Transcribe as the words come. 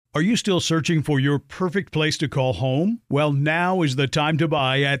Are you still searching for your perfect place to call home? Well, now is the time to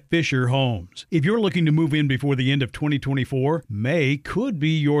buy at Fisher Homes. If you're looking to move in before the end of 2024, May could be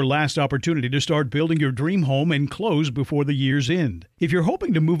your last opportunity to start building your dream home and close before the year's end. If you're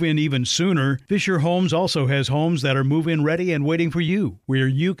hoping to move in even sooner, Fisher Homes also has homes that are move-in ready and waiting for you, where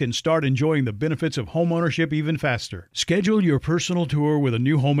you can start enjoying the benefits of homeownership even faster. Schedule your personal tour with a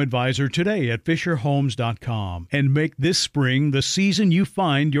new home advisor today at FisherHomes.com and make this spring the season you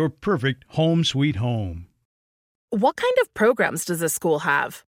find your perfect home sweet home. What kind of programs does this school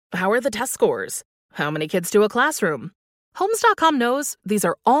have? How are the test scores? How many kids to a classroom? Homes.com knows these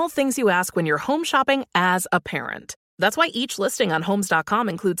are all things you ask when you're home shopping as a parent. That's why each listing on Homes.com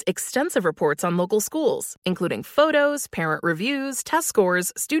includes extensive reports on local schools, including photos, parent reviews, test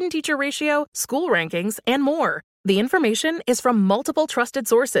scores, student-teacher ratio, school rankings, and more. The information is from multiple trusted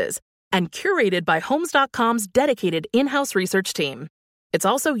sources and curated by Homes.com's dedicated in-house research team. It's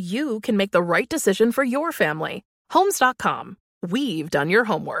also you can make the right decision for your family. Homes.com. We've done your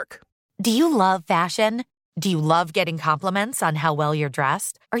homework. Do you love fashion? Do you love getting compliments on how well you're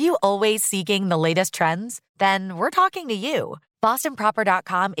dressed? Are you always seeking the latest trends? Then we're talking to you.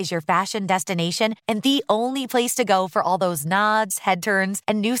 BostonProper.com is your fashion destination and the only place to go for all those nods, head turns,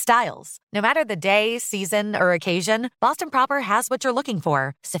 and new styles. No matter the day, season, or occasion, Boston Proper has what you're looking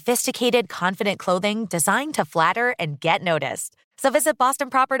for. Sophisticated, confident clothing designed to flatter and get noticed. So visit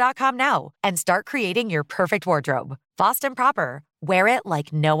BostonProper.com now and start creating your perfect wardrobe. Boston Proper. Wear it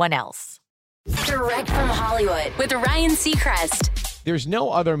like no one else. Direct from Hollywood with Ryan Seacrest. There's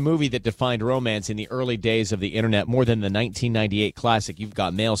no other movie that defined romance in the early days of the internet more than the 1998 classic You've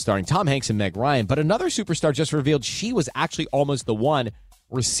Got Mail starring Tom Hanks and Meg Ryan. But another superstar just revealed she was actually almost the one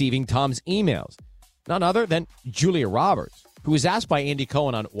receiving Tom's emails. None other than Julia Roberts, who was asked by Andy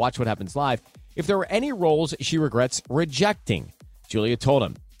Cohen on Watch What Happens Live if there were any roles she regrets rejecting. Julia told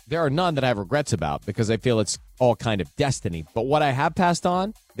him, "There are none that I have regrets about because I feel it's all kind of destiny. But what I have passed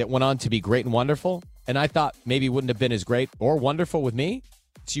on that went on to be great and wonderful, and I thought maybe wouldn't have been as great or wonderful with me,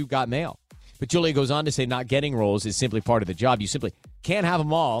 it's You Got Mail." But Julia goes on to say not getting roles is simply part of the job. You simply can't have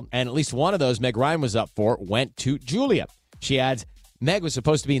them all, and at least one of those Meg Ryan was up for went to Julia. She adds, "Meg was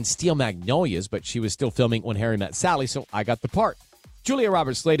supposed to be in Steel Magnolias, but she was still filming When Harry Met Sally, so I got the part." Julia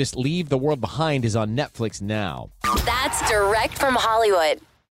Roberts' latest Leave the World Behind is on Netflix now. That's direct from Hollywood.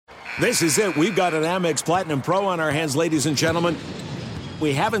 This is it. We've got an Amex Platinum Pro on our hands, ladies and gentlemen.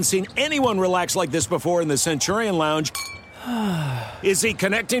 We haven't seen anyone relax like this before in the Centurion Lounge. Is he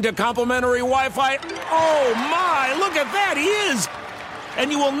connecting to complimentary Wi-Fi? Oh, my. Look at that. He is. And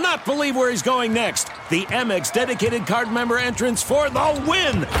you will not believe where he's going next. The Amex dedicated card member entrance for the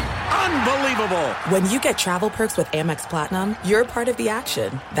win. Unbelievable. When you get travel perks with Amex Platinum, you're part of the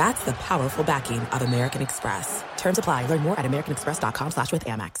action. That's the powerful backing of American Express. Terms apply. Learn more at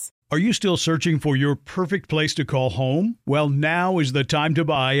americanexpress.com/withAmex. Are you still searching for your perfect place to call home? Well, now is the time to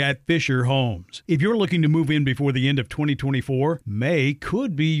buy at Fisher Homes. If you're looking to move in before the end of 2024, May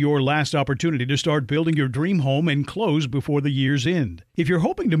could be your last opportunity to start building your dream home and close before the year's end. If you're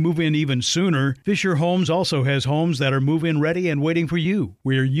hoping to move in even sooner, Fisher Homes also has homes that are move-in ready and waiting for you,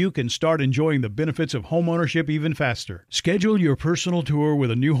 where you can start enjoying the benefits of homeownership even faster. Schedule your personal tour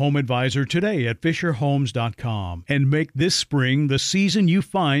with a new home advisor today at FisherHomes.com and make this spring the season you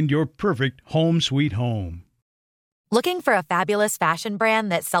find your perfect home sweet home. Looking for a fabulous fashion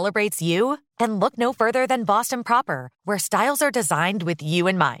brand that celebrates you? Then look no further than Boston Proper, where styles are designed with you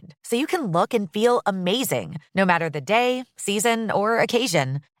in mind, so you can look and feel amazing, no matter the day, season, or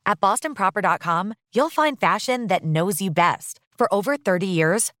occasion. At BostonProper.com, you'll find fashion that knows you best. For over 30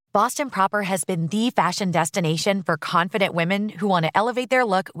 years, Boston Proper has been the fashion destination for confident women who want to elevate their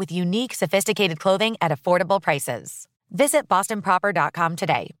look with unique, sophisticated clothing at affordable prices. Visit BostonProper.com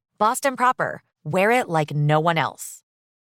today. Boston Proper. Wear it like no one else.